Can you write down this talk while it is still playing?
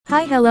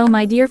Hello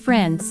my dear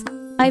friends.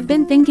 I've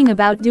been thinking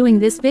about doing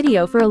this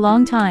video for a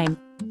long time.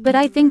 But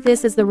I think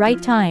this is the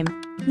right time.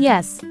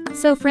 Yes.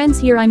 So friends,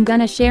 here I'm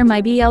gonna share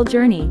my BL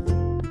journey.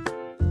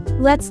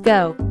 Let's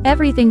go.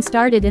 Everything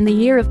started in the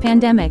year of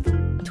pandemic,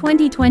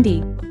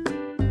 2020.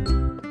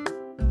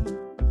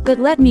 But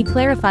let me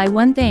clarify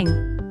one thing.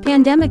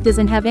 Pandemic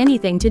doesn't have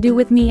anything to do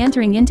with me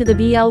entering into the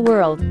BL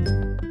world.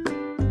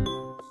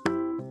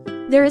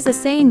 There is a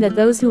saying that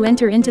those who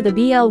enter into the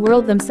BL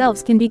world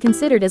themselves can be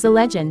considered as a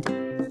legend.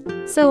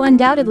 So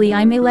undoubtedly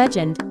I'm a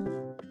legend.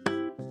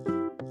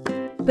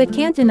 But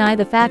can't deny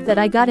the fact that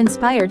I got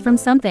inspired from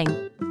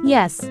something.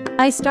 Yes,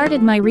 I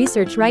started my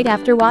research right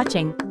after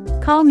watching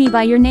Call Me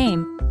By Your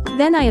Name.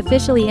 Then I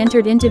officially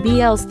entered into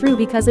BLs through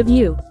Because of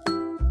You.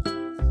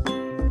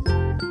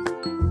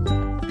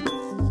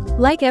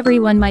 Like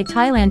everyone, my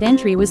Thailand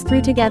entry was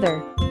through Together,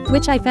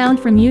 which I found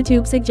from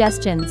YouTube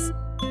suggestions.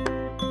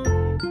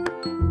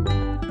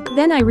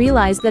 Then I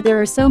realized that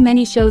there are so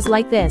many shows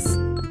like this.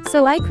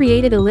 So I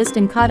created a list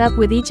and caught up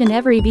with each and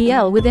every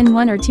BL within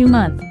 1 or 2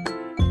 months.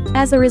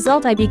 As a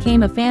result, I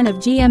became a fan of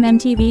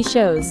GMMTV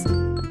shows.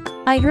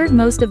 I heard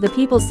most of the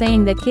people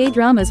saying that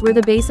K-dramas were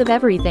the base of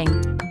everything.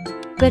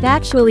 But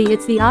actually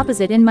it's the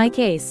opposite in my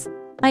case.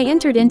 I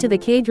entered into the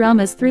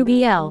K-dramas through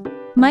BL.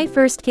 My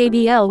first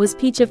KBL was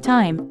Peach of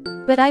Time.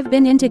 But I've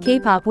been into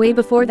K-pop way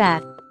before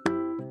that.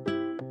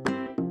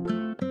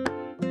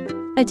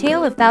 A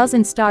Tale of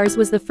Thousand Stars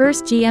was the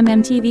first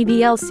GMMTV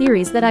BL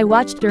series that I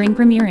watched during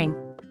premiering.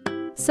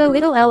 So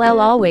it'll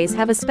always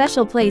have a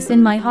special place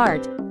in my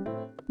heart.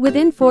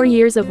 Within 4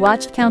 years I've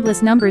watched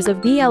countless numbers of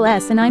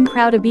BLs and I'm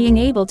proud of being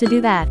able to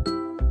do that.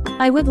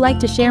 I would like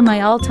to share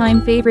my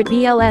all-time favorite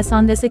BLs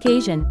on this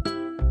occasion.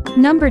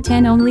 Number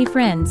 10, Only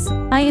Friends.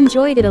 I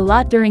enjoyed it a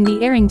lot during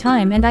the airing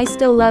time and I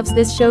still loves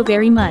this show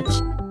very much.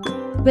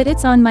 But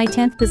it's on my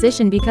 10th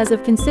position because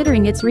of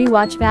considering its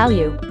rewatch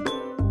value.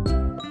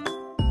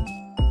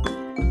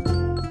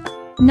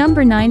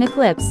 Number 9,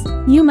 Eclipse.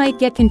 You might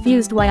get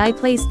confused why I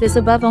placed this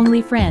above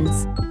Only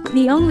Friends.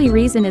 The only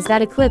reason is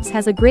that Eclipse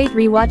has a great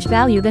rewatch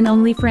value than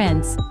Only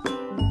Friends.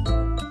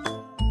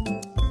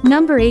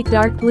 Number 8,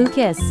 Dark Blue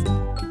Kiss.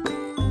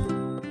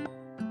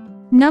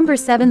 Number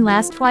 7,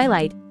 Last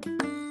Twilight.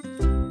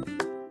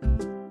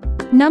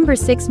 Number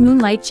 6,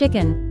 Moonlight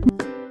Chicken.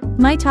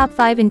 My top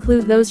 5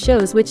 include those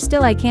shows which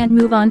still I can't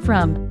move on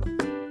from.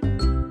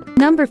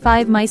 Number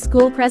 5, My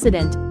School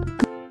President.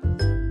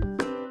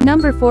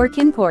 Number 4,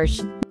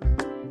 KinnPorsche.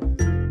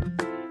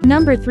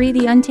 Number 3,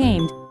 The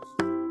Untamed.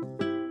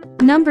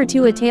 Number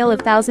 2, A Tale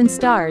of Thousand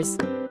Stars.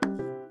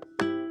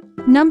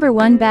 Number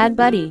 1, Bad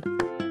Buddy.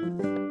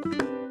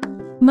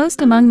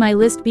 Most among my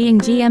list being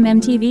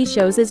GMMTV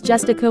shows is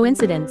just a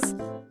coincidence.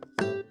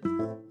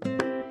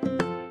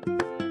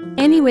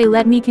 Anyway,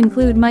 let me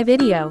conclude my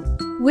video.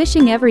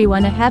 Wishing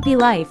everyone a happy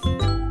life.